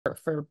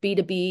for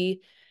B2B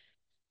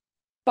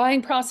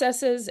buying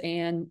processes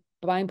and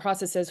buying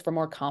processes for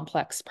more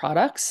complex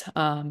products.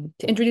 To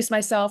introduce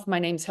myself, my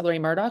name is Hillary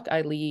Murdoch.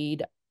 I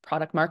lead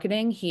product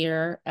marketing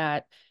here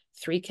at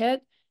Threekit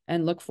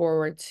and look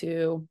forward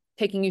to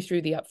taking you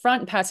through the upfront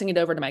and passing it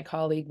over to my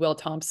colleague, Will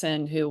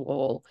Thompson, who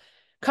will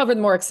cover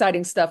the more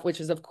exciting stuff, which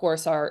is, of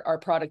course, our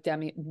product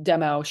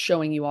demo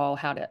showing you all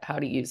how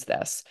to use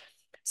this.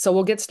 So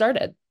we'll get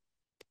started.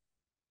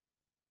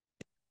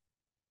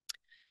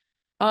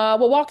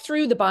 We'll walk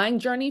through the buying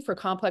journey for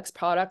complex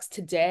products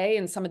today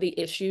and some of the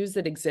issues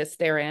that exist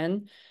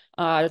therein.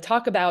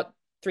 Talk about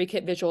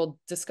Threekit Visual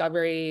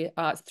Discovery,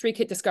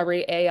 Threekit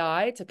Discovery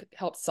AI to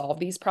help solve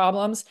these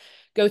problems.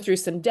 Go through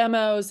some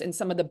demos and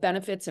some of the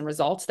benefits and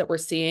results that we're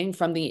seeing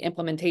from the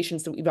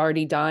implementations that we've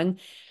already done.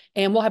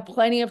 And we'll have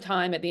plenty of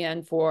time at the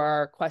end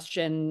for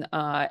question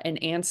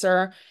and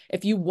answer.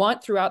 If you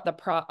want throughout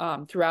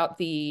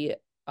the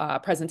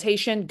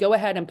presentation, go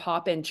ahead and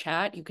pop in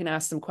chat. You can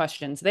ask some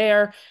questions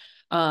there.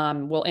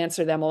 We'll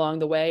answer them along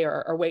the way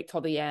or wait till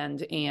the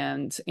end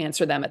and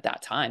answer them at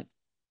that time.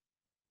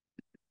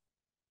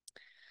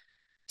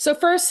 So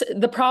first,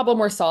 the problem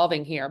we're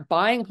solving here.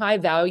 Buying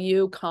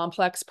high-value,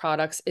 complex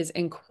products is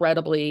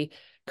incredibly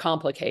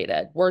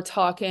complicated. We're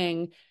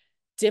talking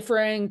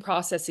differing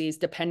processes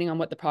depending on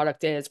what the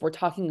product is. We're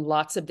talking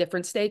lots of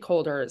different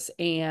stakeholders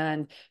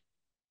and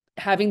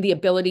having the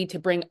ability to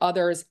bring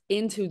others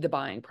into the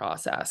buying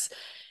process.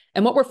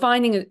 And what we're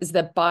finding is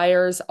that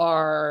buyers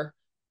are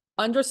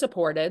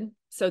under-supported,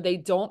 so they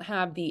don't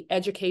have the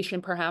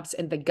education perhaps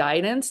and the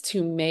guidance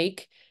to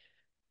make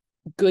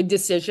good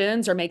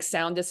decisions or make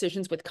sound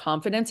decisions with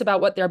confidence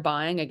about what they're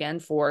buying, again,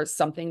 for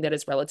something that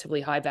is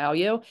relatively high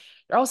value.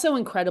 They're also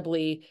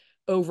incredibly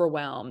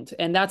overwhelmed.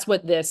 And that's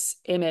what this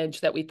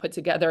image that we put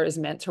together is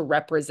meant to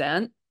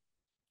represent.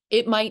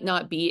 It might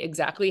not be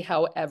exactly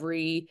how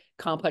every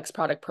complex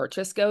product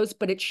purchase goes,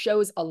 but it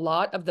shows a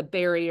lot of the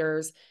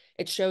barriers.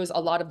 It shows a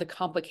lot of the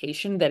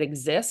complication that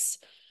exists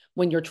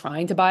when you're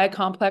trying to buy a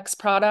complex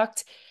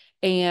product.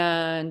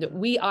 And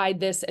we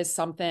eyed this as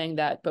something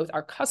that both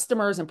our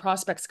customers and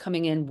prospects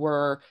coming in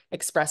were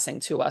expressing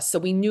to us. So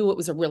we knew it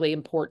was a really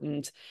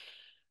important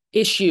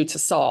issue to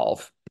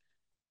solve.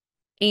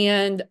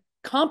 And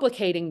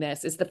complicating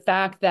this is the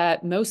fact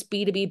that most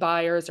B2B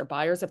buyers or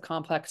buyers of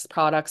complex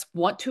products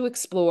want to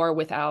explore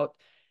without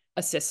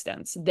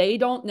assistance. They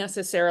don't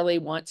necessarily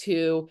want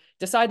to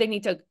decide they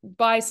need to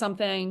buy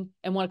something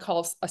and want to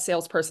call a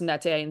salesperson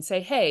that day and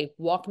say, hey,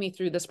 walk me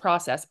through this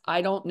process.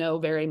 I don't know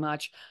very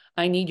much.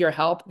 I need your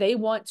help. They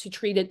want to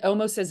treat it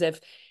almost as if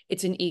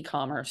it's an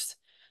e-commerce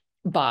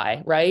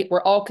buy, right?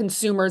 We're all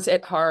consumers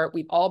at heart.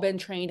 We've all been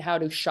trained how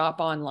to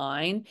shop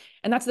online.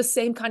 And that's the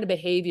same kind of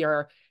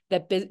behavior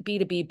that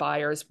B2B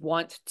buyers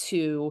want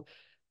to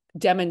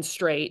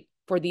demonstrate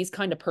for these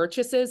kind of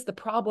purchases. The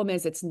problem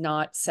is it's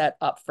not set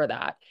up for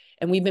that.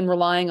 And we've been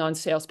relying on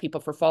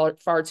salespeople for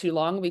far too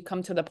long. We've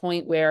come to the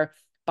point where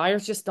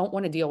buyers just don't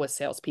want to deal with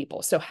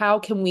salespeople. So how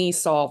can we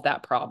solve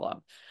that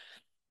problem?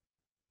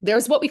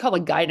 There's what we call a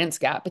guidance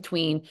gap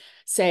between,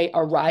 say,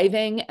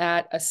 arriving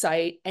at a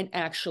site and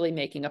actually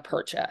making a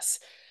purchase.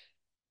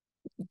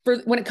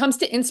 When it comes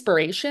to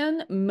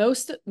inspiration,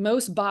 most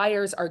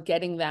buyers are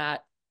getting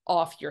that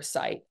off your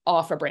site,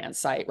 off a brand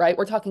site, right?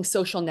 We're talking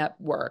social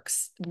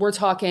networks. We're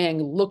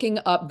talking looking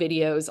up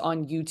videos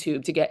on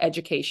YouTube to get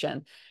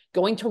education,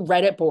 going to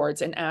Reddit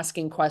boards and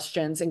asking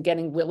questions and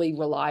getting really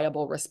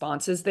reliable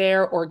responses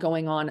there, or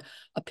going on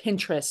a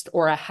Pinterest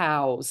or a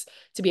Houzz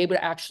to be able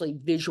to actually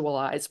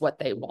visualize what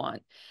they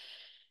want.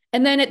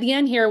 And then at the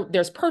end here,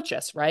 there's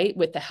purchase, right?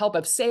 With the help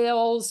of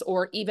sales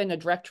or even a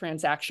direct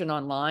transaction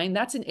online.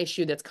 That's an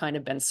issue that's kind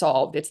of been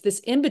solved. It's this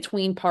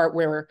in-between part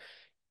where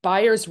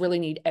buyers really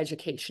need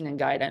education and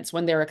guidance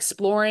when they're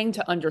exploring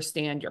to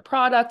understand your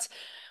product,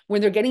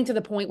 when they're getting to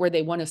the point where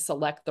they want to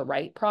select the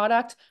right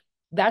product.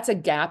 That's a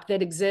gap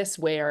that exists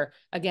where,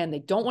 again, they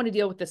don't want to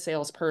deal with the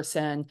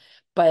salesperson,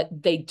 but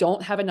they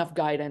don't have enough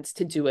guidance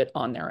to do it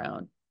on their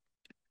own.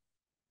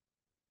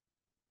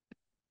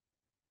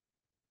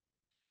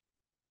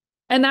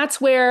 And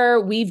that's where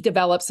we've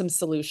developed some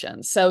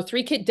solutions. So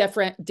Threekit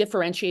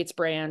differentiates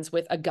brands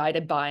with a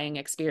guided buying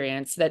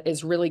experience that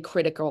is really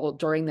critical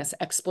during this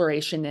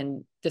exploration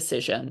and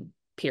decision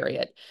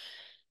period.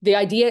 The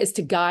idea is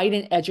to guide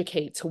and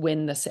educate to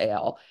win the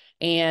sale.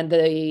 And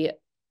the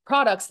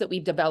products that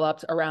we've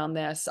developed around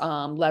this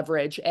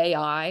leverage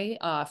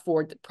AI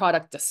for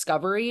product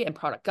discovery and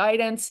product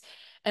guidance.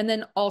 And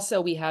then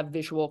also we have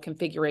visual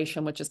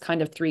configuration, which is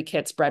kind of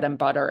Threekit's bread and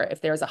butter.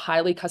 If there's a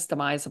highly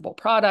customizable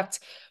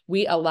product,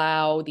 we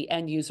allow the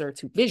end user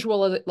to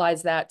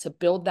visualize that, to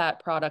build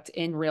that product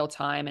in real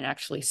time and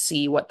actually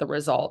see what the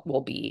result will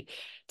be.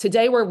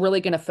 Today, we're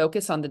really going to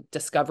focus on the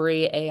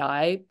discovery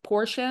AI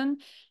portion.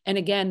 And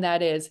again,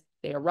 that is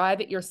they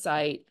arrive at your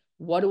site.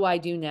 What do I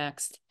do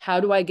next?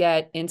 How do I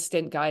get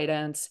instant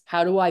guidance?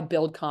 How do I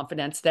build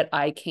confidence that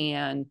I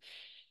can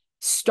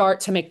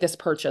start to make this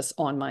purchase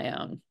on my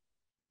own?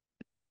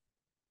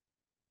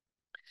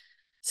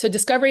 So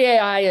Discovery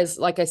AI is,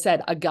 like I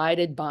said, a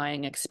guided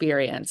buying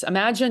experience.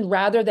 Imagine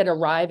rather than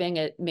arriving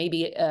at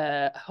maybe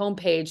a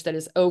homepage that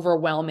is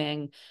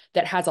overwhelming,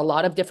 that has a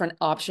lot of different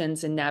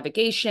options in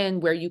navigation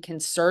where you can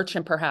search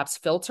and perhaps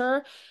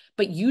filter,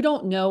 but you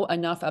don't know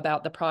enough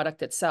about the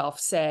product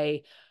itself,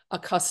 say a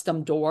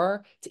custom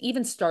door, to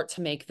even start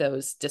to make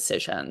those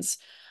decisions.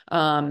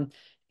 Um,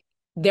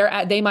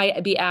 they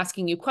might be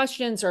asking you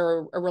questions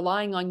or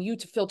relying on you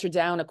to filter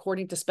down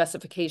according to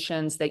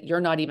specifications that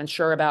you're not even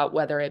sure about,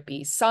 whether it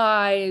be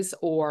size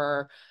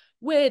or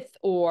width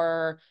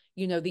or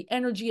the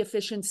energy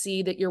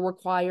efficiency that you're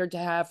required to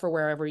have for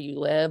wherever you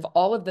live,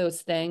 all of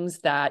those things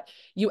that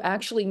you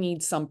actually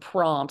need some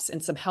prompts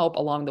and some help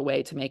along the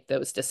way to make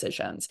those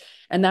decisions.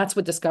 And that's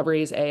what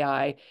Discovery's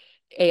AI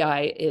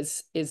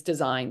is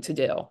designed to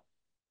do.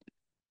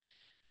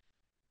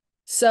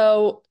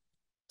 So,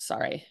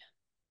 sorry.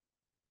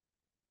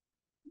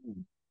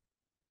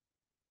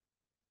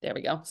 There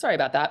we go. Sorry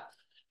about that.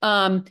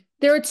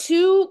 There are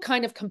two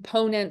kind of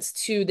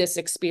components to this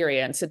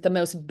experience at the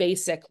most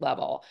basic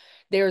level.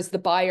 There's the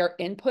buyer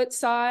input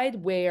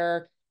side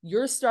where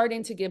you're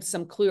starting to give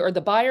some clue, or the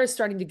buyer is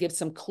starting to give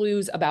some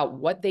clues about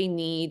what they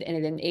need, and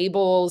it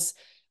enables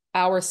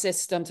our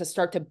system to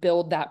start to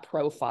build that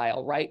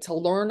profile, right? To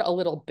learn a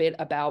little bit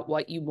about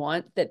what you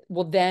want that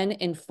will then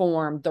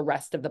inform the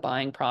rest of the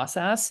buying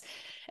process.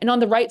 And on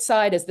the right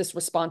side is this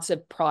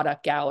responsive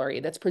product gallery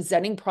that's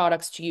presenting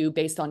products to you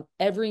based on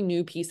every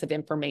new piece of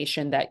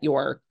information that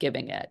you're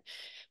giving it.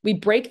 We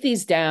break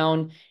these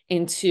down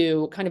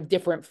into kind of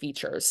different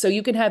features. So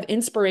you can have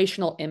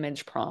inspirational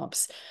image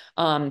prompts.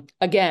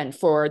 Again,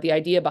 for the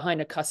idea behind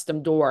a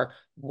custom door,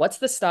 what's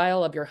the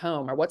style of your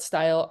home, or what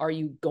style are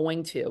you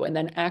going to? And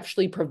then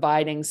actually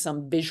providing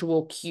some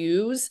visual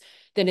cues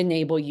that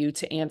enable you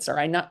to answer.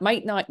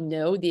 Might not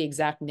know the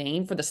exact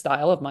name for the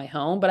style of my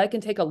home, but I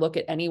can take a look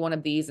at any one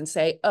of these and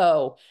say,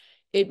 oh,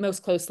 it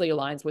most closely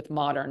aligns with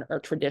modern or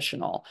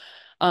traditional.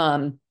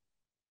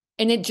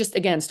 And it just,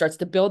 again, starts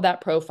to build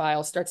that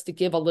profile, starts to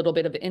give a little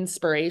bit of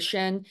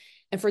inspiration.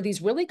 And for these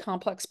really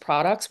complex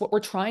products, what we're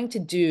trying to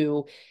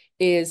do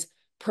is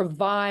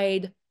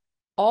provide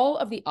all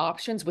of the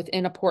options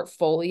within a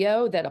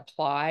portfolio that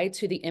apply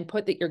to the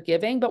input that you're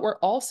giving, but we're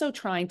also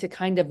trying to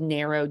kind of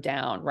narrow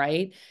down,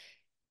 right?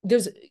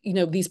 There's,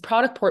 these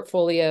product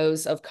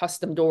portfolios of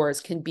custom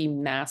doors can be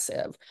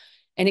massive,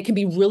 and it can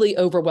be really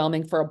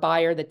overwhelming for a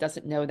buyer that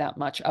doesn't know that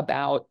much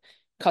about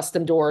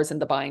custom doors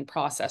and the buying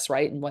process,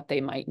 right? And what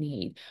they might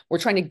need. We're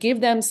trying to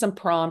give them some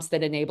prompts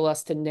that enable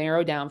us to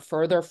narrow down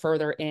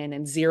further in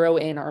and zero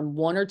in on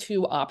one or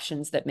two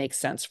options that make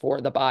sense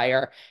for the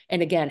buyer.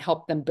 And again,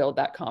 help them build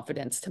that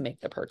confidence to make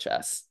the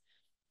purchase.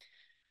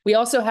 We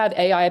also have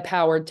AI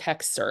powered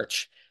text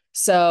search.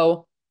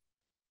 So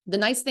the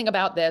nice thing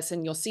about this,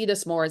 and you'll see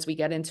this more as we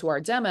get into our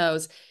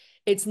demos,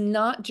 it's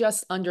not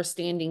just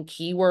understanding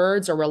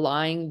keywords or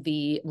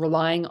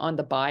relying on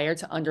the buyer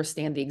to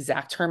understand the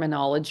exact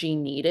terminology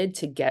needed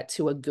to get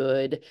to a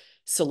good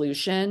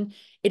solution.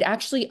 It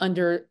actually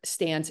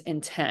understands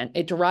intent.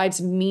 It derives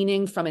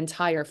meaning from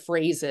entire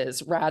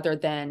phrases rather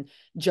than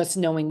just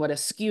knowing what a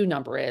SKU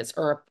number is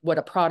or what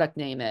a product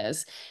name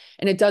is.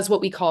 And it does what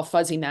we call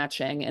fuzzy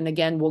matching. And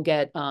again, we'll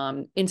get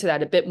into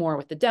that a bit more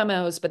with the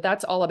demos, but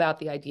that's all about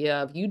the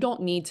idea of you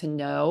don't need to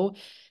know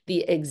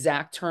the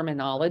exact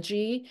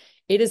terminology.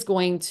 It is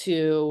going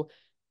to,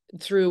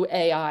 through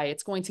AI,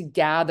 it's going to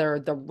gather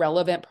the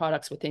relevant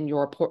products within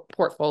your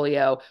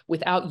portfolio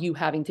without you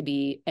having to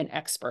be an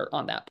expert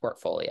on that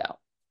portfolio.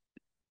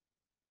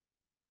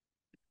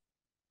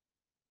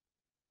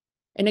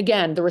 And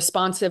again, the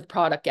responsive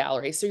product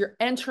gallery. So you're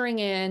entering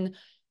in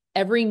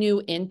every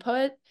new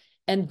input,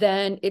 and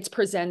then it's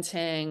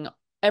presenting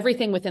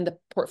everything within the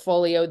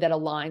portfolio that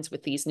aligns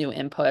with these new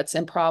inputs,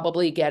 and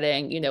probably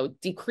getting,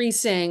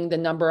 decreasing the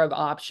number of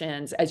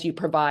options as you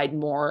provide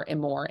more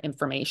and more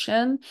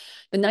information.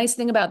 The nice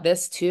thing about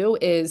this too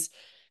is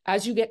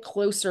as you get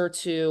closer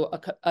to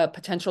a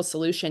potential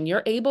solution,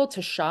 you're able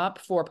to shop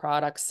for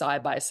products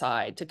side by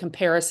side, to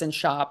comparison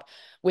shop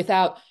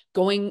without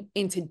going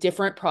into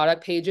different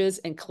product pages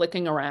and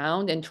clicking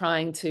around and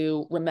trying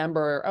to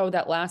remember, oh,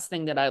 that last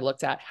thing that I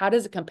looked at, how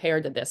does it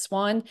compare to this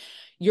one?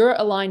 You're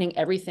aligning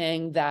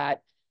everything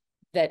that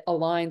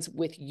aligns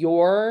with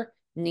your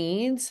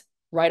needs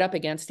right up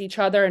against each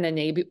other, and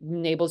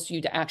enables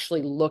you to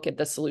actually look at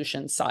the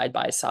solution side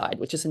by side,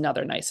 which is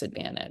another nice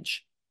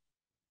advantage.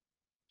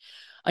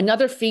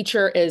 Another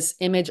feature is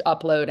image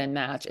upload and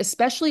match,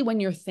 especially when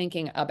you're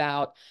thinking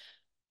about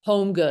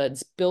home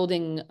goods,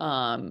 building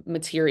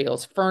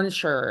materials,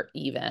 furniture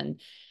even.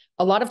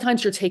 A lot of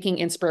times you're taking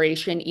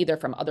inspiration either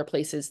from other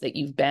places that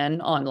you've been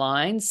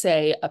online,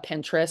 say a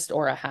Pinterest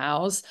or a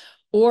house,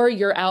 or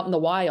you're out in the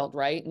wild,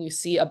 right? And you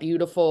see a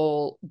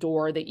beautiful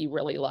door that you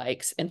really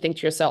like and think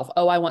to yourself,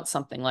 oh, I want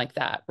something like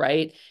that,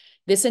 right?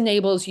 This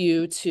enables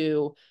you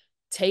to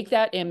take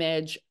that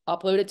image,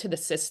 upload it to the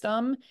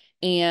system,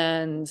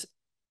 and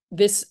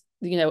this,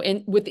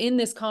 within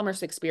this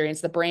commerce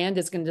experience, the brand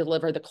is going to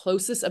deliver the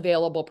closest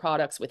available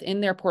products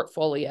within their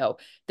portfolio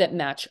that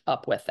match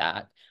up with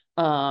that.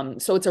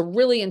 So it's a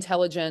really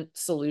intelligent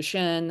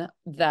solution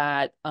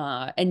that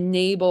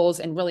enables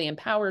and really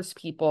empowers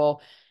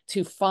people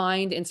to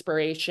find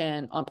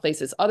inspiration on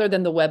places other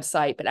than the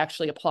website, but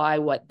actually apply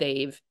what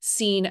they've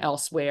seen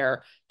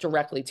elsewhere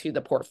directly to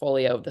the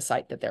portfolio of the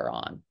site that they're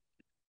on.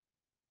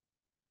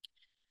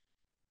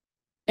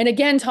 And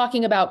again,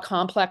 talking about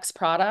complex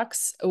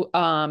products,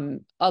 a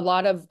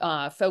lot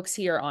of folks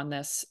here on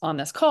this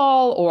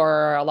call,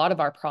 or a lot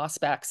of our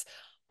prospects,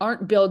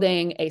 aren't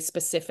building a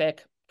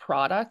specific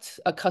product,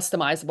 a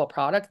customizable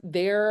product.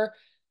 They're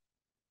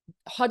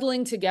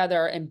huddling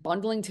together and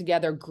bundling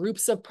together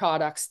groups of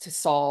products to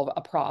solve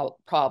a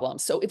problem.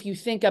 So if you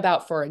think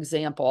about, for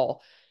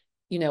example,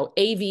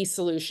 AV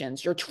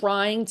solutions, you're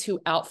trying to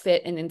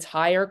outfit an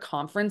entire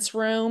conference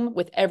room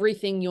with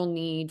everything you'll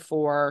need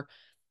for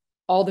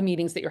all the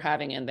meetings that you're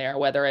having in there,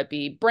 whether it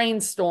be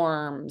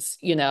brainstorms,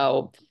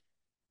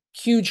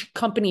 huge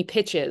company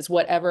pitches,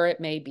 whatever it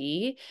may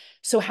be.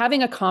 So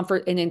having an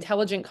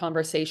intelligent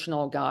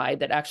conversational guide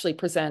that actually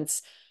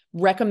presents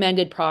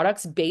recommended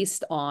products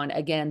based on,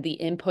 again, the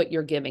input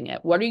you're giving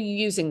it. What are you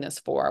using this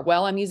for?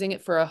 Well, I'm using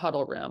it for a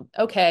huddle room.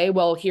 Okay,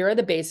 well, here are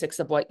the basics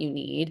of what you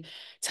need.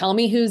 Tell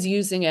me who's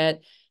using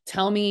it.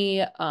 Tell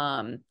me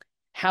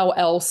how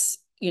else,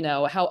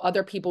 how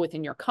other people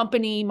within your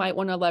company might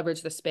want to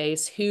leverage the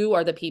space. Who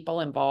are the people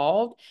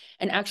involved?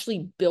 And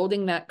actually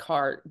building that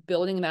cart,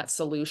 building that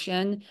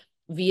solution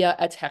via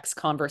a text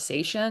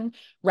conversation,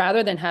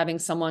 rather than having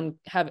someone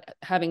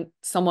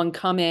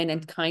come in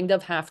and kind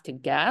of have to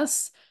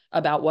guess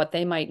about what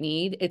they might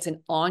need. It's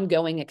an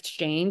ongoing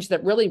exchange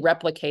that really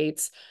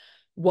replicates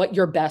what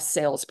your best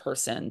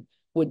salesperson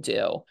would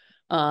do.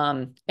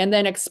 And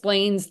then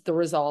explains the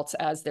results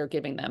as they're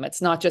giving them.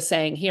 It's not just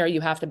saying, here, you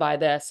have to buy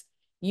this.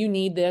 You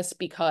need this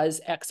because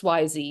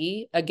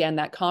XYZ. Again,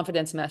 that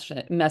confidence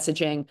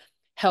messaging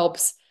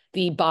helps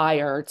the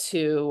buyer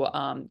to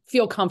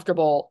feel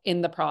comfortable in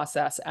the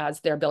process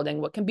as they're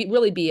building what can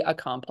really be a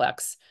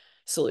complex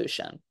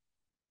solution.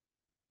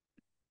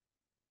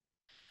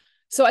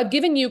 So I've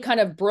given you kind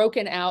of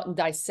broken out and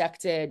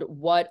dissected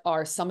what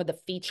are some of the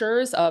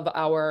features of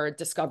our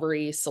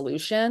discovery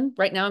solution.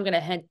 Right now, I'm going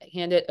to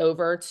hand it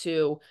over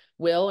to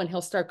Will, and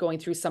he'll start going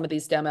through some of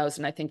these demos.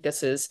 And I think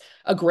this is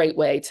a great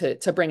way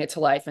to bring it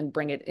to life and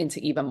bring it into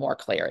even more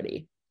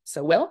clarity.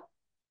 So Will?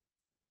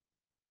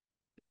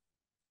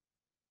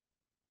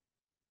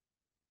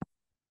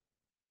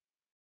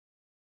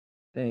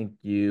 Thank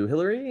you,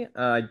 Hillary.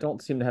 I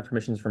don't seem to have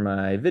permissions for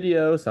my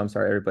video, so I'm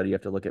sorry, everybody. You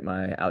have to look at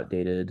my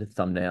outdated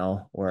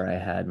thumbnail where I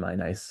had my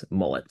nice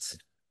mullets.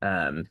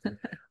 I'm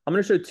going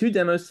to show two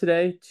demos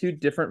today, two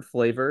different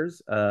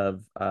flavors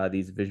of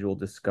these visual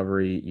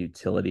discovery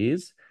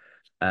utilities.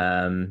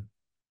 So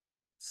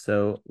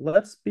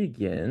let's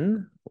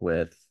begin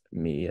with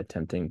me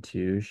attempting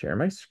to share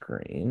my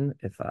screen,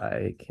 if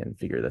I can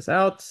figure this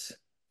out.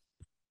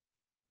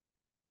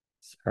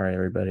 Sorry,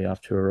 everybody,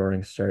 off to a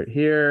roaring start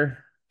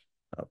here.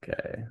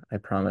 Okay, I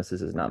promise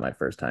this is not my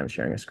first time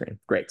sharing a screen.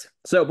 Great.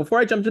 So before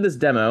I jump to this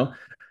demo,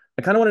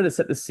 I kind of wanted to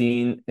set the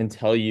scene and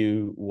tell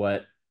you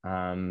what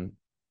the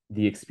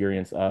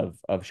experience of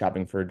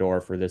shopping for a door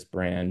for this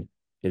brand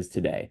is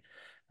today.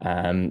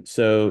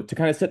 So to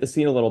kind of set the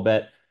scene a little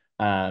bit,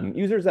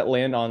 users that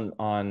land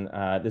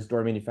on this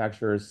door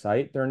manufacturer's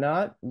site, they're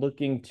not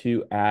looking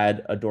to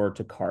add a door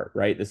to cart,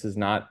 right? This is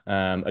not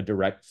a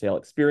direct sale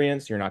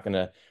experience. You're not going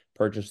to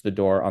purchase the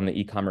door on the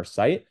e-commerce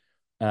site.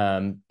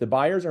 The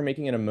buyers are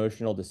making an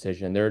emotional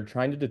decision. They're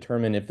trying to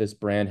determine if this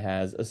brand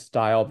has a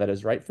style that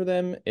is right for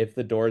them, if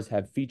the doors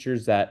have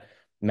features that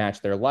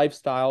match their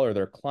lifestyle or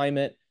their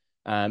climate.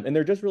 And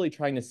they're just really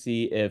trying to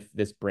see if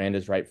this brand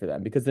is right for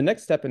them. Because the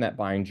next step in that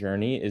buying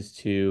journey is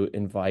to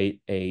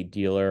invite a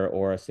dealer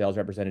or a sales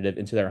representative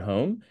into their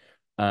home.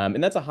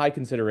 And that's a high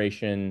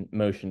consideration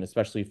motion,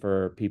 especially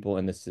for people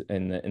in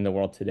the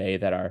world today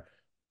that are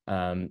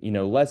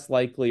less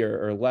likely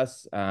or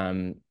less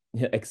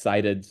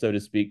excited, so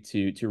to speak,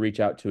 to reach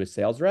out to a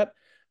sales rep.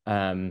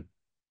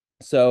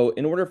 So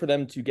in order for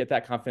them to get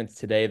that confidence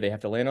today, they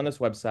have to land on this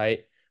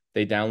website.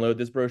 They download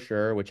this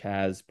brochure, which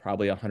has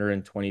probably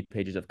 120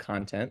 pages of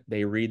content.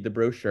 They read the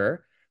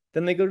brochure.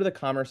 Then they go to the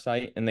commerce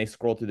site and they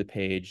scroll through the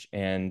page,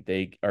 and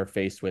they are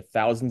faced with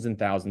thousands and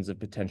thousands of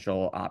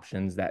potential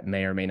options that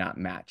may or may not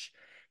match.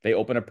 They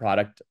open a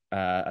product,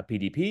 a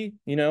PDP,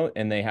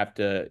 and they have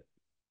to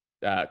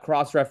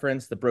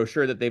cross-reference the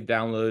brochure that they've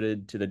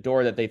downloaded to the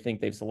door that they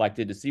think they've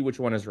selected to see which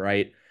one is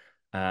right.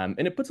 And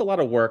it puts a lot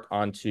of work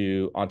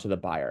onto the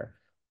buyer.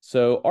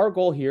 So our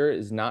goal here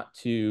is not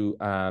to,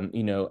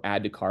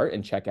 add to cart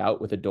and check out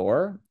with a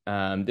door.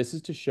 This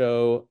is to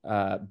show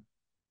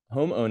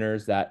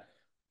homeowners that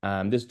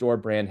this door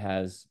brand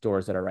has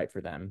doors that are right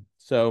for them.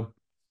 So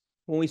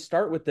when we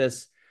start with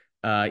this,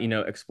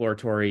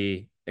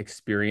 exploratory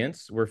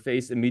experience, we're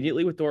faced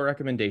immediately with door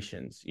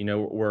recommendations.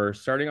 We're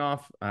starting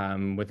off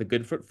with a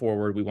good foot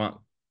forward. We want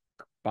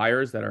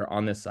buyers that are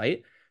on this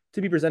site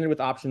to be presented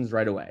with options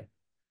right away.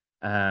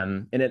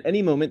 And at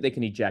any moment, they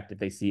can eject if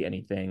they see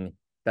anything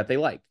that they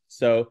like.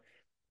 So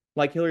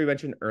like Hillary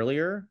mentioned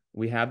earlier,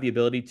 we have the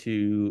ability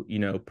to,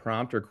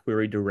 prompt or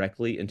query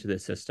directly into the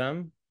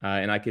system.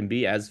 And I can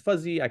be as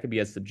fuzzy, I can be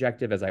as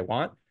subjective as I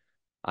want.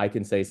 I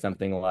can say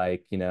something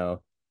like,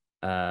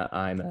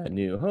 I'm a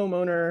new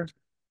homeowner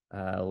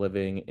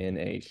living in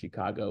a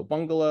Chicago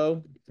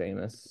bungalow,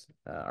 famous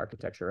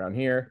architecture around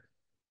here.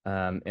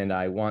 And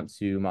I want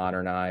to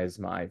modernize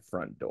my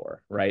front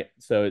door, right?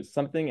 So it's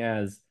something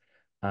as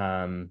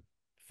um,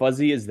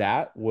 fuzzy as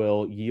that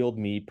will yield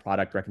me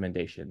product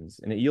recommendations,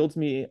 and it yields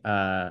me,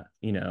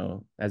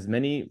 as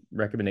many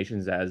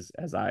recommendations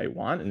as I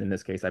want. And in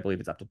this case, I believe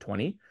it's up to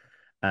 20.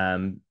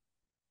 Um,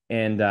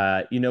 and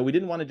we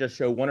didn't want to just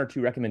show one or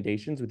two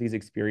recommendations with these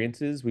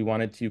experiences. We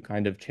wanted to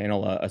kind of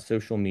channel a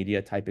social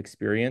media type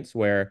experience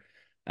where,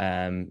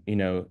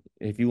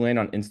 if you land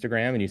on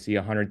Instagram and you see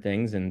 100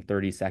 things in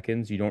 30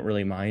 seconds, you don't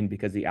really mind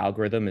because the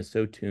algorithm is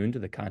so tuned to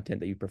the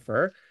content that you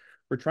prefer.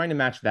 We're trying to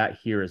match that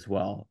here as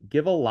well.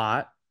 Give a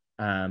lot,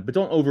 but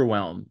don't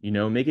overwhelm.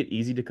 Make it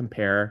easy to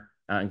compare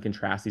and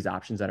contrast these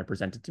options that are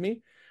presented to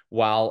me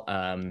while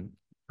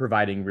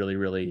providing really,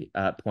 really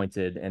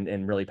pointed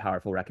and really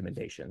powerful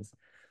recommendations.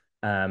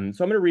 So I'm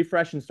going to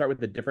refresh and start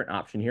with a different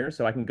option here.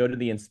 So I can go to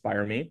the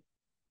Inspire Me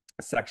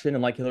section.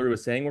 And like Hillary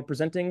was saying, we're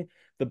presenting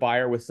the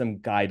buyer with some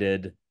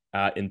guided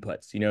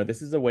inputs.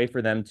 This is a way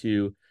for them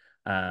to,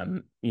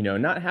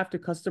 not have to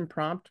custom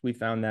prompt. We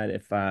found that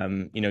if,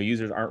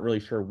 users aren't really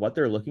sure what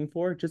they're looking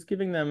for, just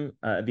giving them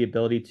the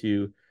ability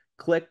to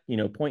click,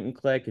 point and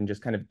click and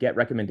just kind of get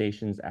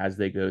recommendations as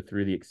they go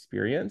through the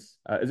experience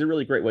is a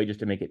really great way just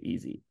to make it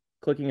easy.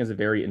 Clicking is a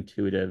very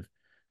intuitive,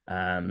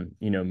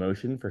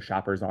 motion for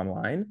shoppers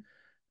online.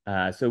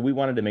 So we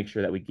wanted to make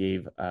sure that we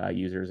gave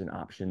users an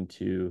option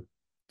to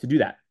do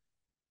that.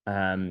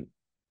 Um,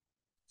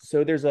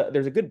 so there's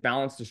a good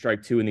balance to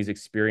strike too in these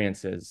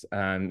experiences.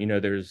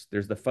 There's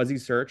the fuzzy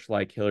search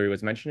like Hillary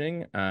was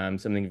mentioning,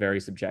 something very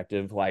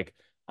subjective like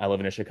I live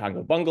in a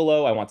Chicago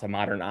bungalow. I want to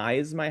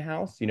modernize my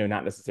house.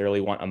 Not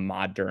necessarily want a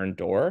modern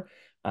door.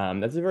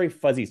 That's a very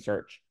fuzzy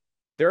search.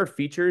 There are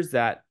features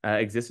that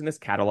exist in this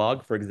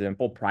catalog, for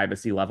example,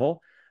 privacy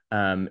level.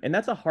 And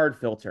that's a hard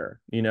filter.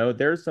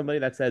 There's somebody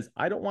that says,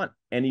 I don't want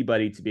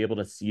anybody to be able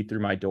to see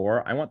through my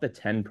door. I want the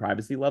 10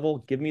 privacy level.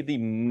 Give me the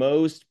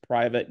most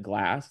private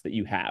glass that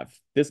you have.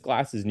 This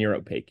glass is near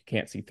opaque. You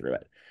can't see through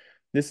it.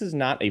 This is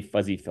not a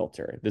fuzzy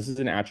filter. This is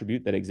an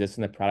attribute that exists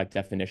in the product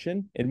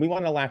definition, and we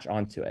want to latch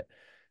onto it.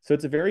 So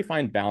it's a very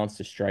fine balance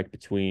to strike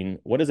between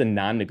what is a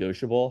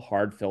non-negotiable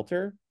hard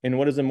filter and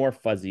what is a more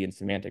fuzzy and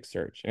semantic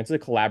search. And it's a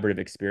collaborative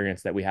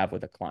experience that we have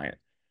with a client.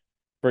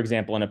 For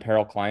example, an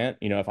apparel client,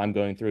 if I'm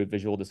going through a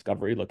visual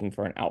discovery looking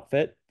for an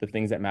outfit, the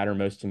things that matter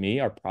most to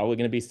me are probably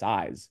going to be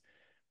size.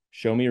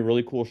 Show me a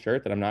really cool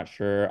shirt that I'm not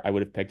sure I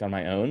would have picked on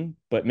my own,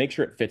 but make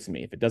sure it fits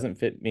me. If it doesn't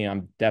fit me,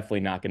 I'm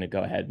definitely not going to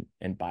go ahead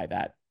and buy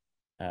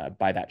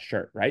that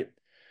shirt, right?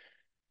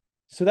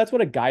 So that's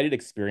what a guided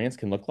experience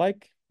can look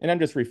like. And I'm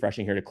just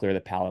refreshing here to clear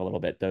the palette a little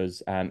bit.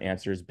 Those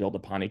answers build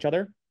upon each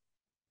other.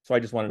 So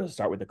I just wanted to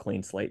start with a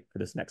clean slate for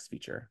this next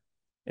feature.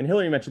 And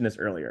Hillary mentioned this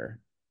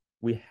earlier.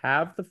 We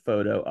have the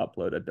photo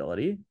upload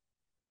ability.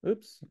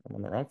 Oops, I'm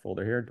on the wrong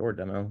folder here. Door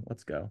demo.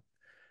 Let's go.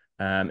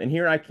 And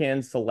here I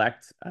can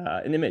select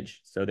an image.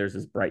 So there's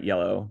this bright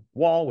yellow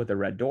wall with a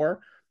red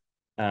door.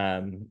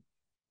 Um,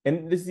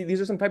 and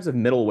these are some types of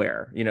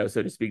middleware,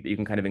 so to speak, that you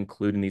can kind of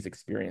include in these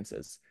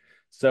experiences.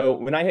 So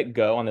when I hit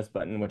go on this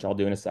button, which I'll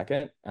do in a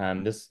second,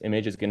 this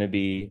image is going to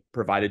be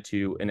provided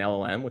to an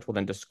LLM, which will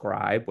then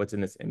describe what's in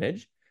this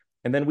image.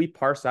 And then we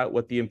parse out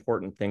what the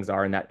important things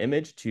are in that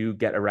image to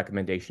get a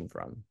recommendation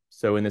from.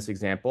 So in this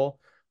example,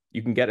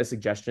 you can get a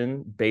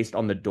suggestion based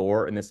on the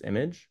door in this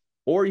image,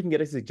 or you can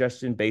get a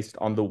suggestion based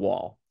on the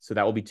wall. So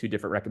that will be two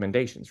different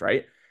recommendations,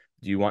 right?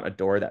 Do you want a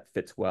door that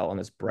fits well on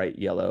this bright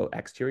yellow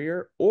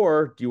exterior?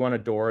 Or do you want a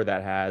door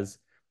that has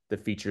the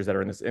features that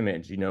are in this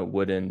image,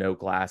 wooden, no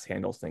glass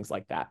handles, things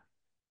like that?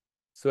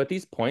 So at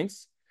these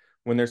points,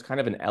 when there's kind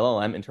of an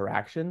LLM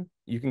interaction,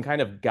 you can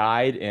kind of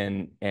guide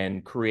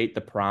and create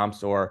the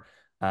prompts or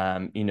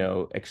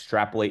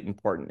extrapolate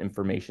important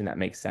information that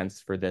makes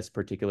sense for this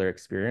particular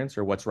experience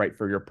or what's right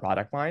for your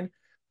product line.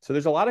 So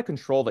there's a lot of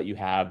control that you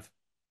have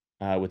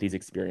with these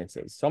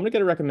experiences. So I'm going to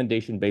get a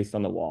recommendation based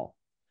on the wall.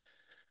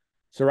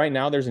 So right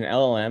now there's an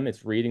LLM.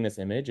 It's reading this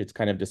image. It's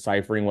kind of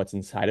deciphering what's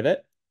inside of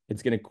it.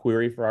 It's going to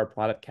query for our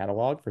product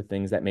catalog for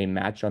things that may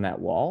match on that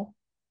wall.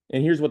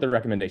 And here's what the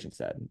recommendation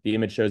said. The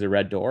image shows a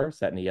red door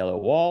set in a yellow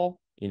wall.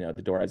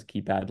 The door has a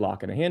keypad,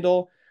 lock, and a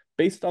handle.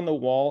 Based on the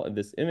wall of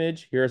this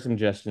image, here are some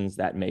suggestions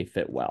that may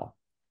fit well.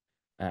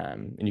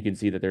 And you can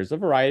see that there's a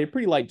variety of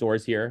pretty light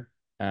doors here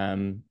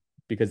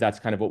because that's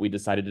kind of what we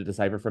decided to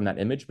decipher from that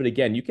image. But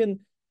again, you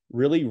can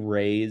really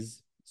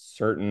raise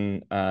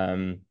certain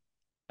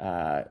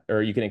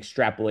or you can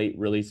extrapolate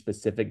really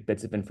specific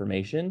bits of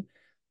information.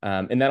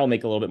 And that'll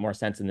make a little bit more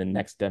sense in the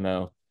next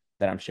demo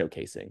that I'm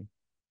showcasing.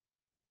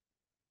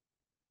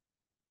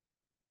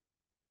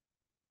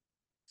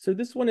 So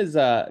this one is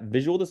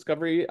visual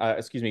discovery,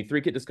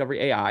 Threekit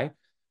Discovery AI.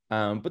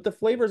 But the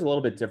flavor is a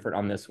little bit different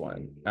on this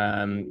one.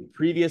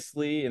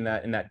 Previously in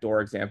that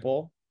door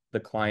example, the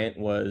client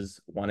was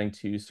wanting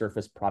to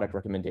surface product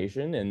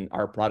recommendation, and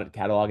our product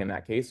catalog in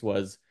that case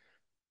was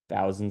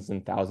thousands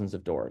and thousands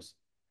of doors.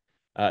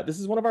 This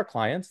is one of our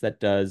clients that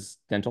does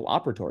dental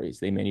operatories.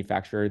 They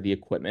manufacture the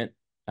equipment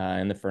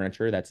and the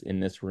furniture that's in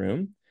this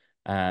room.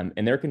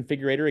 And their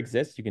configurator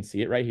exists. You can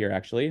see it right here,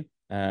 actually,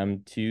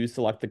 to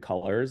select the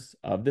colors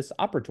of this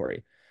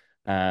operatory.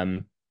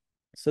 Um,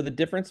 so the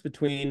difference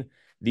between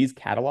these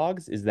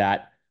catalogs is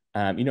that,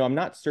 I'm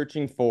not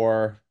searching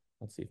for,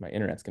 let's see if my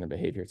internet's going to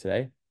behave here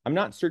today. I'm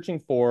not searching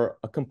for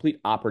a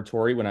complete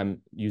operatory when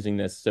I'm using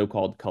this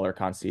so-called color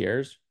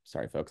concierge.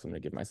 Sorry, folks, I'm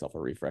going to give myself a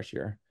refresh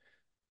here.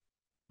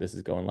 This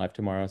is going live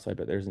tomorrow, so I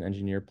bet there's an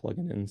engineer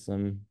plugging in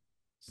some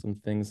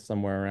things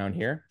somewhere around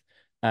here.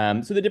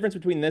 So the difference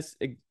between this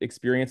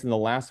experience and the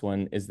last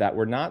one is that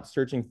we're not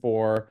searching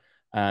for,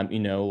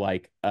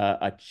 like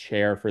a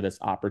chair for this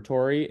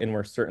operatory, and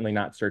we're certainly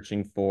not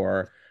searching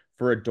for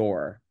a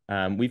door.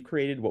 We've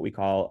created what we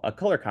call a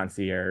color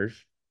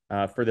concierge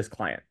for this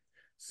client.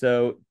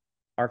 So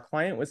our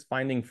client was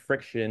finding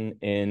friction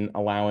in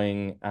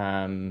allowing,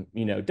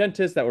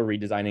 dentists that were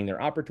redesigning their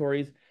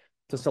operatories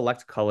to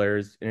select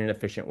colors in an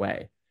efficient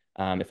way.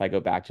 If I go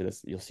back to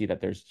this, you'll see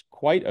that there's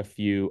quite a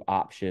few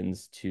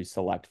options to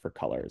select for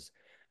colors.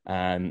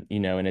 And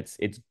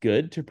it's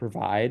good to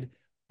provide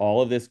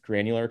all of this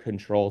granular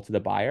control to the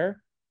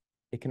buyer.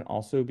 It can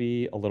also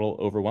be a little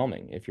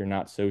overwhelming if you're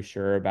not so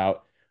sure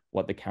about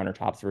what the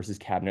countertops versus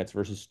cabinets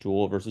versus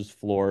stool versus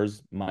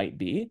floors might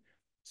be.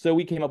 So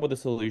we came up with a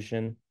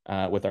solution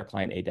with our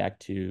client ADEC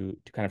to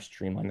kind of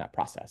streamline that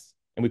process.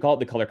 And we call it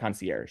the color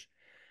concierge.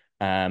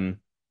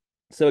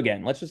 So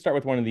again, let's just start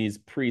with one of these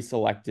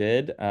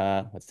pre-selected,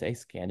 let's say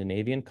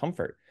Scandinavian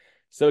comfort.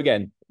 So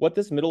again, what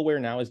this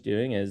middleware now is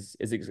doing is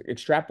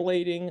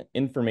extrapolating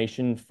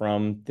information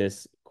from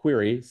this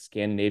query,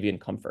 Scandinavian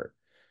comfort.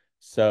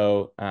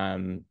 So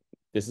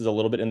this is a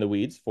little bit in the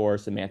weeds for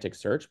semantic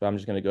search, but I'm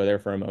just going to go there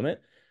for a moment.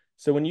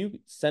 So when you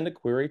send a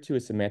query to a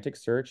semantic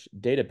search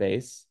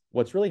database,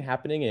 what's really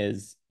happening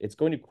is it's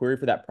going to query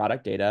for that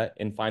product data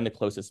and find the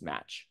closest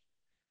match.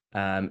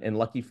 And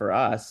lucky for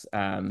us,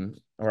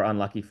 or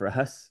unlucky for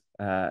us,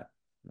 my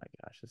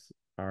gosh,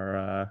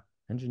 our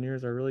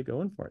engineers are really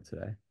going for it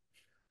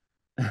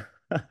today.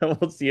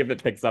 We'll see if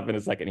it picks up in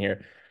a second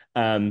here.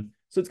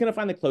 So it's going to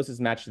find the closest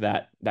match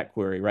to that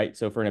query, right?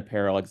 So for an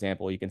apparel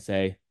example, you can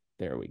say,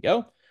 there we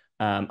go.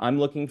 I'm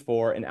looking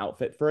for an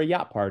outfit for a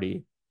yacht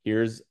party.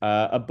 Here's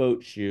a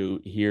boat shoe.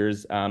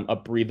 Here's a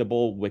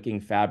breathable wicking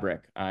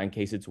fabric in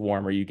case it's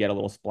warm or you get a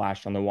little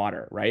splash on the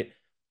water, right?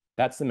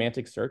 That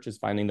semantic search is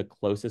finding the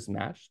closest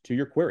match to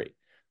your query.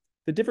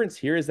 The difference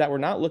here is that we're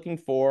not looking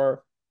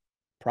for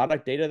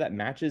product data that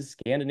matches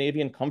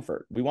Scandinavian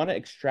comfort. We want to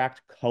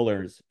extract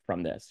colors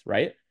from this,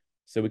 right?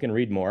 So we can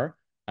read more,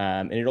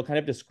 and it'll kind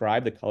of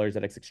describe the colors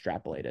that it's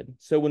extrapolated.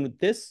 So when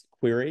this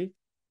query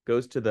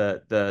goes to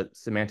the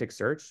semantic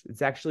search,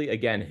 it's actually,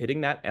 again,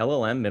 hitting that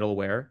LLM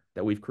middleware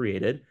that we've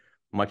created,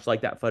 much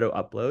like that photo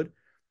upload.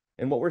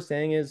 And what we're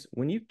saying is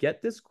when you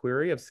get this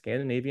query of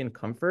Scandinavian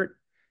comfort,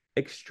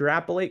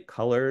 extrapolate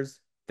colors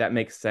that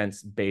make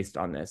sense based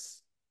on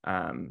this,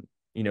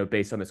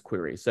 based on this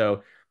query.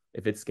 So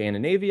if it's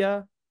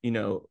Scandinavia,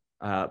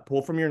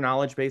 pull from your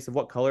knowledge base of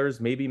what colors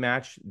maybe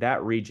match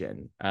that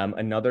region.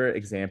 Another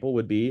example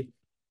would be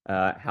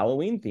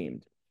Halloween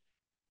themed.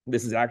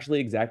 This is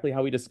actually exactly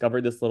how we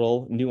discovered this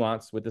little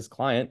nuance with this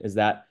client is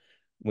that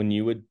when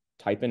you would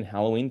type in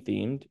Halloween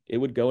themed, it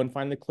would go and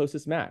find the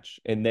closest match.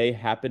 And they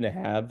happen to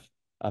have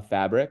a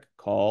fabric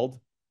called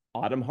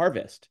Autumn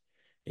Harvest.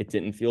 It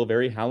didn't feel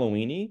very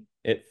Halloweeny.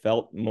 It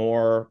felt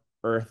more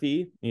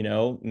earthy,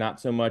 not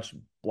so much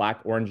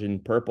black, orange,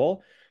 and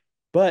purple.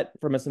 But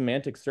from a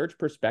semantic search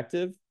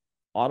perspective,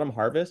 Autumn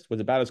Harvest was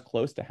about as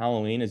close to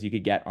Halloween as you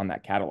could get on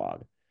that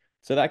catalog.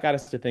 So that got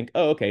us to think,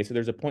 oh, okay, so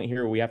there's a point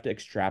here where we have to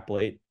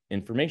extrapolate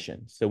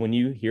information. So when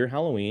you hear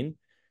Halloween,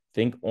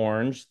 think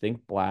orange,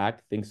 think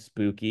black, think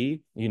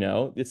spooky.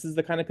 This is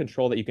the kind of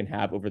control that you can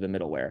have over the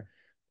middleware.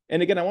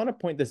 And again, I want to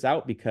point this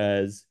out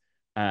because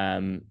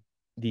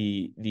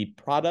the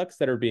products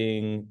that are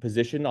being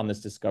positioned on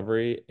this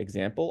discovery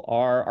example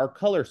are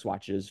color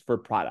swatches for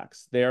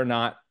products. They are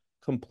not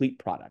complete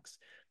products.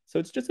 So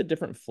it's just a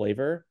different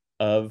flavor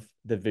of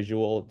the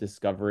visual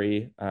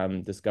discovery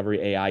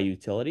AI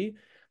utility.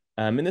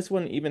 And this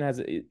one even has,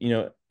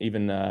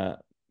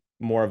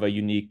 more of a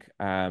unique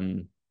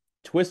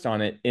twist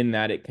on it in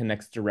that it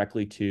connects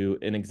directly to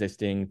an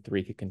existing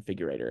Threekit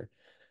configurator.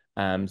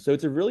 So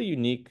it's a really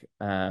unique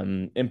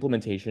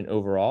implementation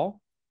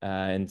overall,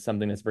 and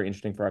something that's very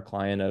interesting for our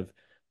client of,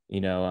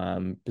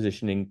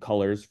 positioning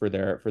colors for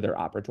their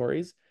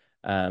operatories.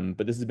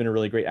 But this has been a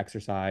really great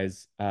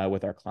exercise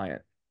with our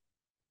client.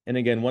 And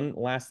again, one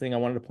last thing I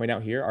wanted to point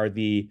out here are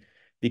the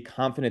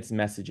confidence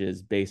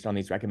messages based on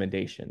these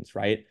recommendations,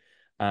 right?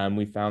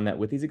 We found that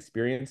with these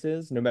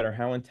experiences, no matter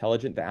how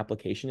intelligent the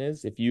application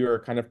is, if you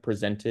are kind of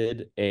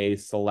presented a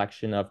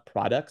selection of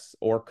products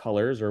or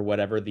colors or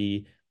whatever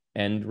the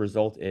end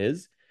result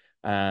is,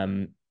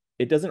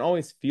 it doesn't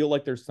always feel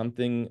like there's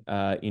something,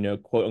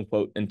 quote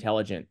unquote,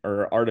 intelligent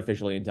or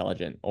artificially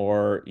intelligent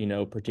or,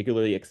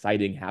 particularly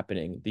exciting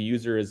happening. The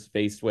user is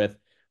faced with,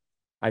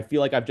 I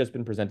feel like I've just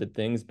been presented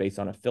things based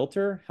on a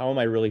filter. How am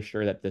I really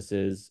sure that this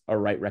is a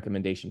right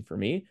recommendation for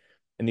me?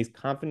 And these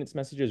confidence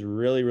messages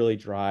really, really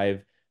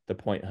drive the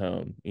point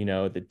home.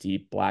 The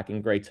deep black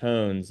and gray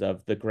tones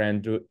of the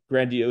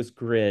grandiose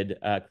grid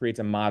creates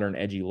a modern,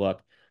 edgy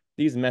look.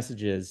 These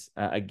messages,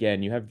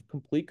 again, you have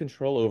complete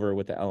control over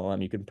with the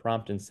LLM. You can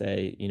prompt and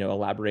say,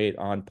 elaborate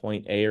on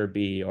point A or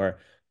B, or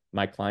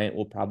my client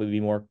will probably be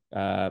more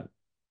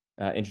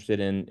interested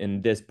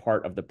in this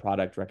part of the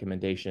product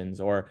recommendations,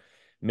 or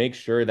make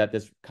sure that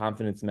this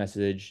confidence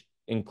message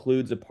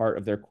includes a part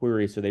of their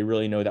query so they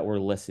really know that we're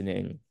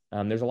listening.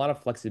 There's a lot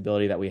of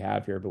flexibility that we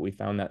have here, but we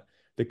found that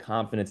the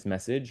confidence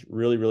message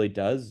really, really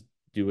does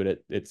do what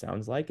it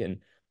sounds like, and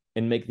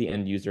make the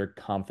end user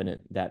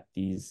confident that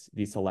these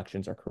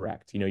selections are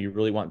correct. You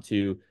really want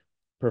to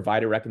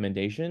provide a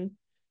recommendation,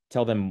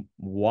 tell them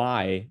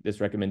why this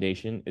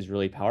recommendation is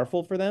really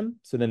powerful for them,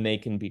 so then they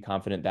can be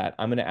confident that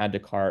I'm going to add to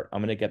cart,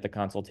 I'm going to get the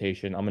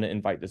consultation, I'm going to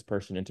invite this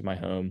person into my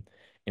home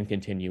and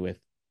continue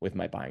with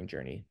my buying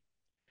journey.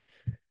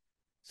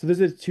 So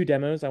those are the two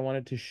demos I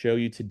wanted to show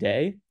you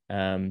today.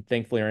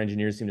 Thankfully, our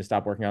engineers seem to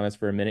stop working on this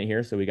for a minute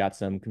here, so we got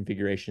some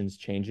configurations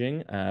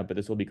changing, but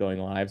this will be going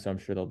live, so I'm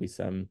sure there'll be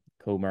some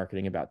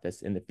co-marketing about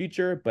this in the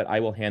future, but I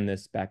will hand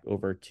this back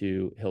over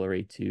to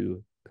Hillary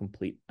to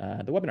complete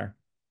the webinar.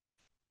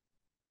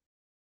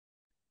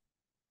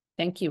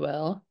 Thank you,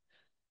 Will.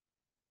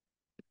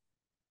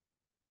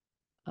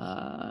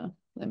 Let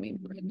me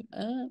bring it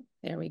up.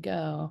 There we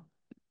go.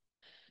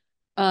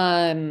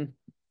 Um,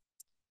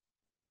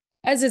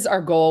 as is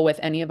our goal with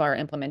any of our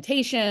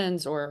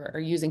implementations or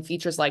using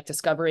features like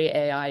Discovery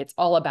AI, it's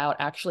all about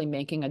actually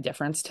making a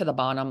difference to the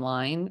bottom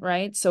line,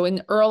 right? So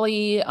in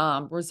early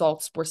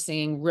results, we're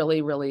seeing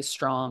really, really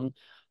strong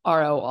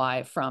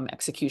ROI from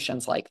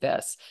executions like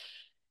this.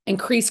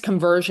 Increased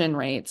conversion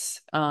rates.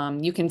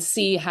 You can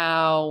see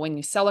how when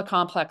you sell a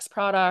complex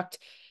product,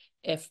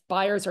 if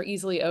buyers are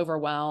easily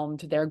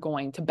overwhelmed, they're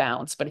going to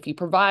bounce. But if you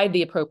provide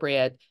the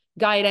appropriate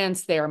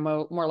guidance, they are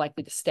more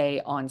likely to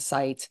stay on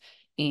site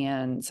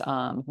and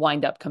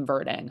wind up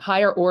converting.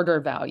 Higher order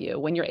value.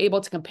 When you're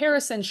able to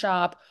comparison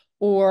shop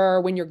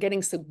or when you're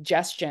getting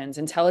suggestions,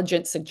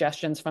 intelligent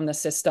suggestions from the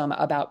system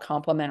about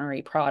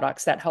complementary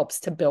products, that helps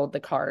to build the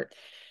cart.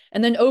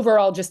 And then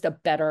overall, just a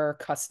better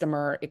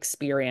customer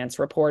experience,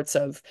 reports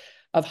of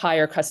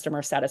higher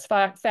customer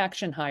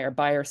satisfaction, higher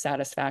buyer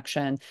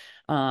satisfaction,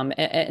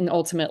 and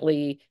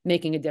ultimately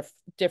making a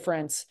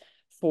difference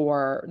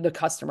for the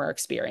customer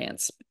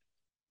experience.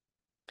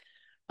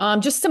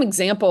 Just some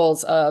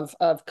examples of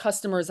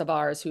customers of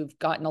ours who've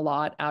gotten a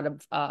lot out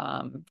of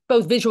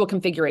both visual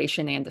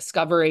configuration and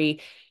discovery.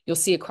 You'll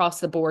see across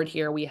the board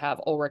here, we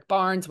have Ulrich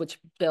Barnes, which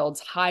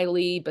builds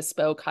highly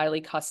bespoke,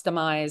 highly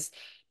customized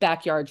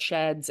backyard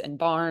sheds and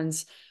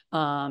barns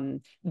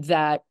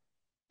that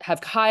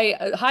have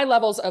high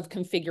levels of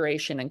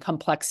configuration and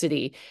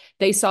complexity.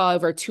 They saw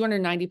over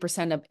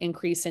 290% of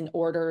increase in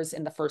orders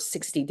in the first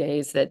 60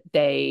 days that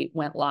they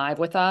went live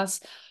with us.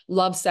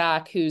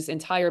 Lovesac, whose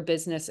entire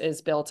business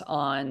is built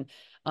on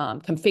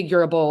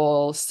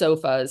configurable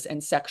sofas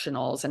and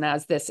sectionals. And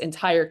as this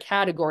entire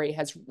category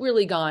has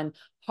really gone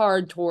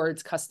hard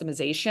towards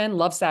customization,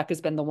 Lovesac has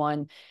been the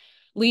one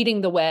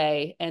leading the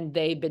way, and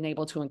they've been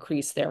able to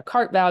increase their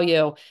cart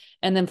value.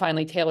 And then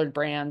finally, Tailored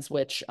Brands,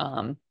 which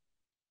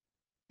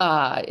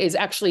is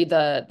actually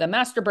the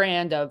master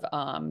brand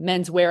of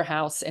Men's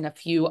Warehouse and a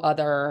few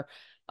other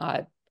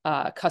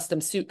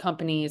custom suit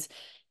companies,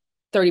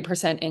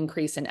 30%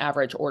 increase in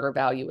average order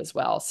value as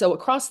well. So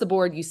across the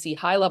board, you see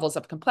high levels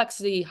of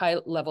complexity, high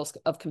levels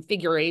of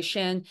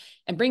configuration,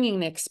 and bringing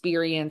an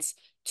experience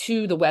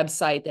to the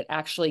website that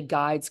actually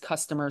guides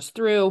customers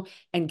through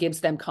and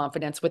gives them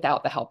confidence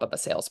without the help of a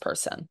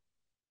salesperson.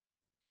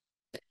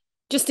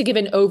 Just to give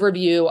an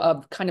overview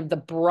of kind of the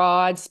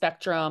broad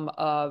spectrum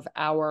of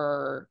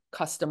our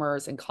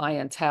customers and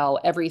clientele,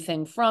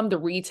 everything from the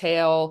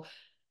retail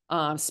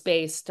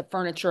space to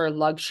furniture,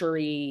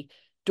 luxury,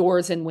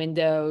 doors and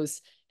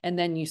windows. And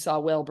then you saw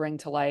Will bring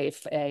to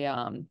life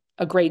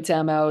a great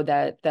demo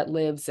that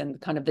lives in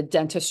kind of the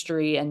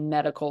dentistry and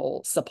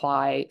medical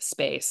supply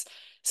space.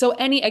 So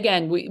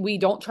again, we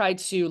don't try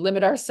to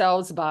limit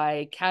ourselves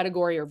by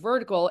category or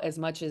vertical as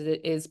much as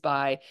it is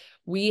by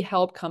we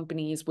help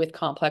companies with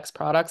complex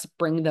products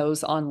bring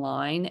those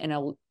online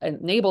and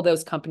enable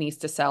those companies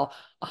to sell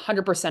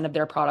 100% of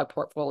their product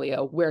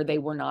portfolio where they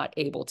were not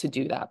able to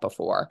do that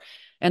before.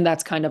 And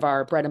that's kind of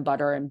our bread and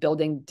butter, and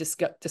building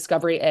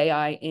Discovery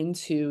AI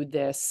into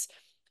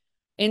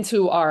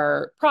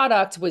our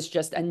product was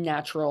just a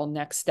natural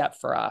next step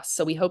for us.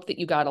 So we hope that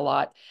you got a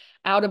lot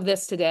out of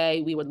this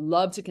today. We would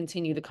love to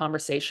continue the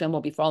conversation.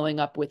 We'll be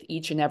following up with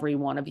each and every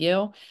one of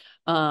you.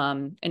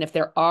 And if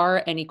there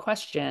are any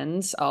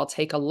questions, I'll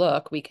take a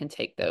look. We can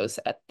take those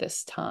at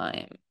this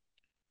time.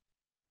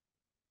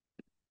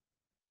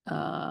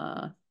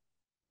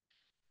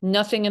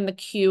 Nothing in the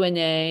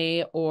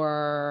Q&A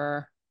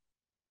or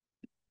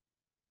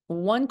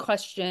one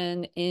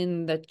question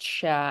in the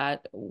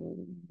chat.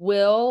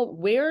 Will,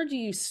 where do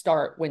you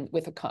start when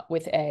with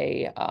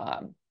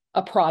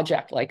a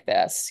project like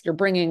this? You're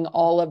bringing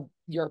all of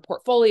your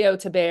portfolio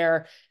to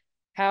bear.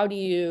 How do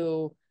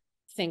you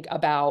think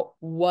about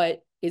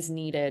what is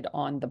needed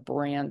on the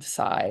brand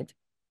side?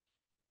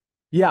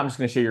 Yeah, I'm just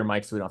going to share your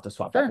mic so we don't have to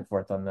swap back Sure. and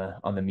forth on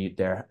the mute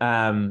there.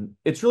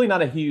 It's really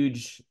not a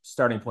huge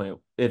starting point.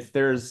 If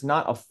there's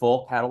not a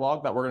full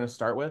catalog that we're going to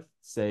start with,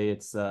 say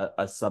it's a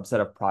subset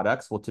of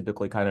products, we'll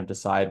typically kind of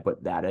decide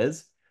what that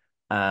is.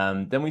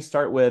 Then we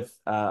start with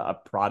a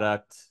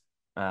product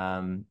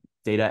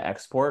data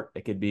export.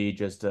 It could be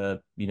just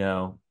a,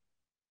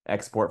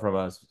 export from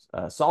a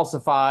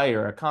Salsify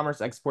or a commerce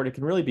export. It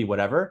can really be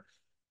whatever.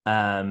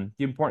 The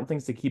important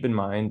things to keep in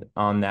mind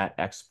on that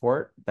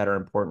export that are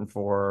important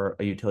for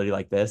a utility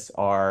like this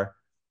are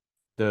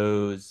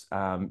those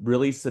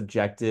really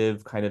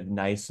subjective, kind of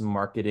nice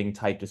marketing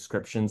type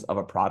descriptions of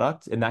a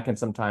product. And that can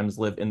sometimes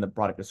live in the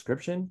product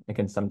description. It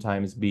can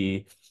sometimes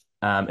be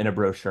in a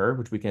brochure,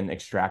 which we can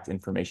extract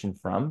information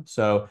from.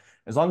 So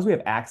as long as we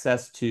have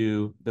access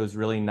to those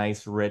really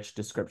nice, rich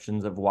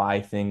descriptions of why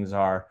things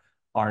are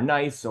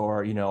nice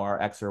or,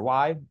 are X or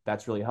Y,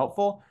 that's really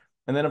helpful.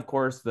 And then, of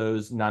course,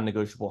 those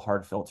non-negotiable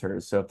hard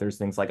filters. So if there's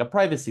things like a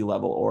privacy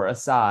level or a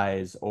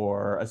size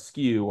or a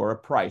SKU or a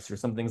price or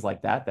some things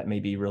like that, that may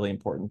be really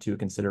important to a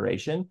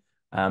consideration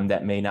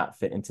that may not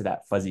fit into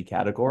that fuzzy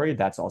category.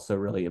 That's also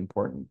really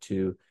important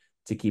to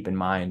keep in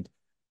mind.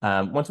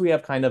 Once we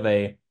have kind of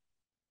a,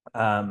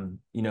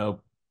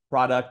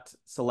 product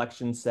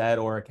selection set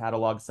or a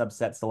catalog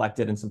subset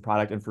selected and some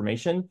product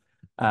information,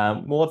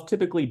 we'll have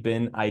typically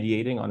been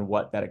ideating on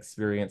what that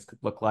experience could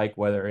look like,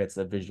 whether it's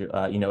a visual,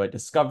 a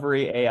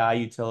discovery AI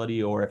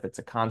utility, or if it's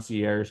a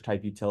concierge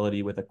type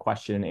utility with a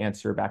question and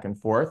answer back and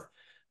forth.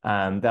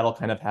 That'll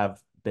kind of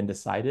have been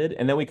decided.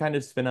 And then we kind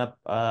of spin up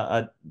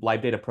a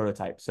live data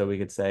prototype. So we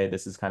could say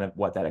this is kind of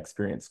what that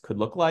experience could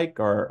look like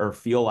or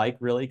feel like,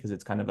 really, because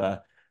it's kind of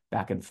a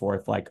back and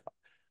forth like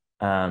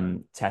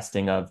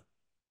testing of,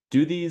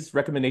 do these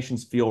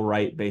recommendations feel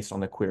right based on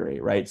the query,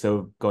 right?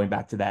 So going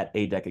back to that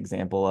ADEC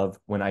example of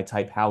when I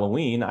type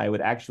Halloween, I would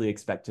actually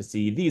expect to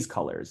see these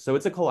colors. So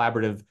it's a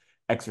collaborative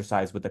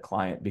exercise with the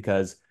client,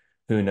 because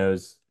who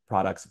knows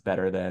products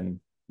better than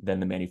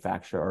the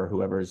manufacturer or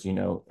whoever's,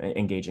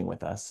 engaging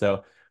with us.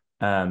 So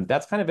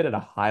that's kind of it at a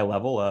high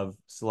level of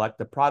select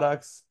the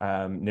products,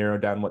 narrow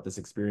down what this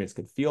experience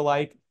could feel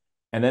like.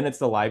 And then it's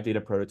the live data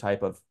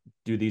prototype of,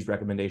 do these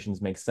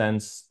recommendations make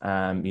sense?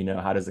 How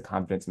does the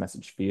confidence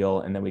message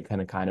feel? And then we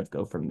kind of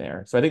go from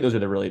there. So I think those are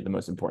the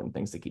most important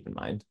things to keep in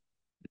mind.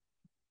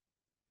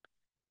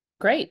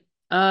 Great.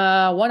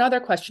 One other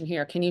question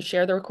here. Can you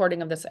share the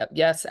recording of this?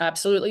 Yes,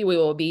 absolutely. We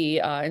will be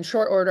in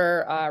short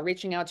order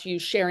reaching out to you,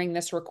 sharing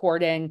this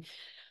recording.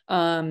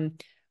 Um,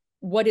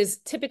 what is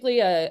typically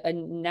a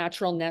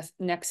natural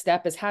next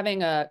step is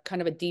having a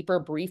kind of a deeper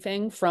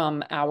briefing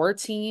from our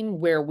team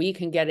where we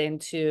can get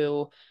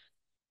into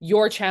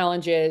your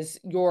challenges,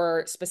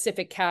 your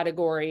specific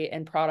category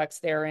and products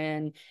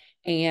therein.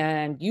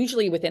 And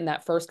usually within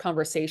that first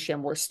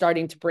conversation, we're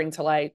starting to bring to light